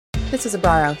This is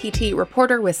Abrar Al-Hiti,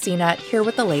 reporter with CNET, here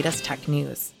with the latest tech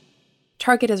news.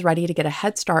 Target is ready to get a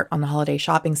head start on the holiday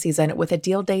shopping season with a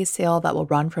deal day sale that will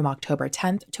run from October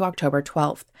 10th to October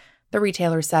 12th. The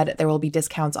retailer said there will be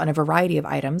discounts on a variety of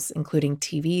items, including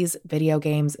TVs, video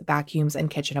games, vacuums, and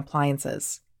kitchen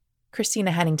appliances.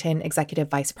 Christina Hennington, Executive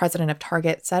Vice President of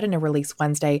Target, said in a release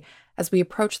Wednesday, "As we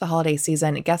approach the holiday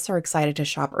season, guests are excited to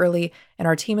shop early, and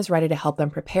our team is ready to help them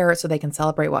prepare so they can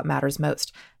celebrate what matters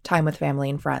most, time with family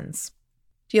and friends."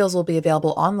 Deals will be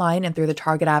available online and through the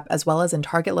Target app, as well as in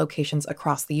Target locations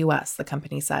across the U.S., the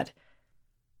company said.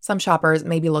 Some shoppers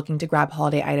may be looking to grab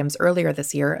holiday items earlier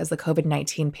this year as the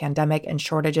COVID-19 pandemic and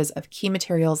shortages of key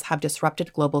materials have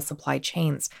disrupted global supply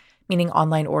chains, meaning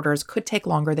online orders could take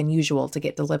longer than usual to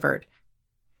get delivered.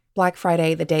 Black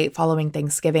Friday, the day following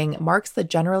Thanksgiving, marks the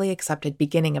generally accepted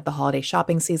beginning of the holiday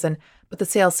shopping season, but the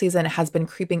sales season has been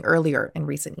creeping earlier in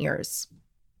recent years.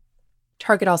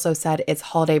 Target also said its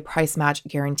holiday price match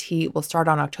guarantee will start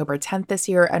on October 10th this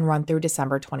year and run through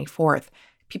December 24th.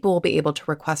 People will be able to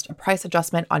request a price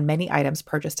adjustment on many items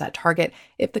purchased at Target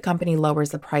if the company lowers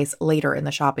the price later in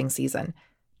the shopping season.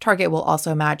 Target will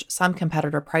also match some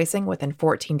competitor pricing within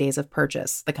 14 days of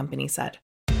purchase, the company said.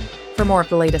 For more of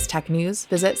the latest tech news,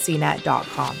 visit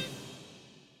cnet.com.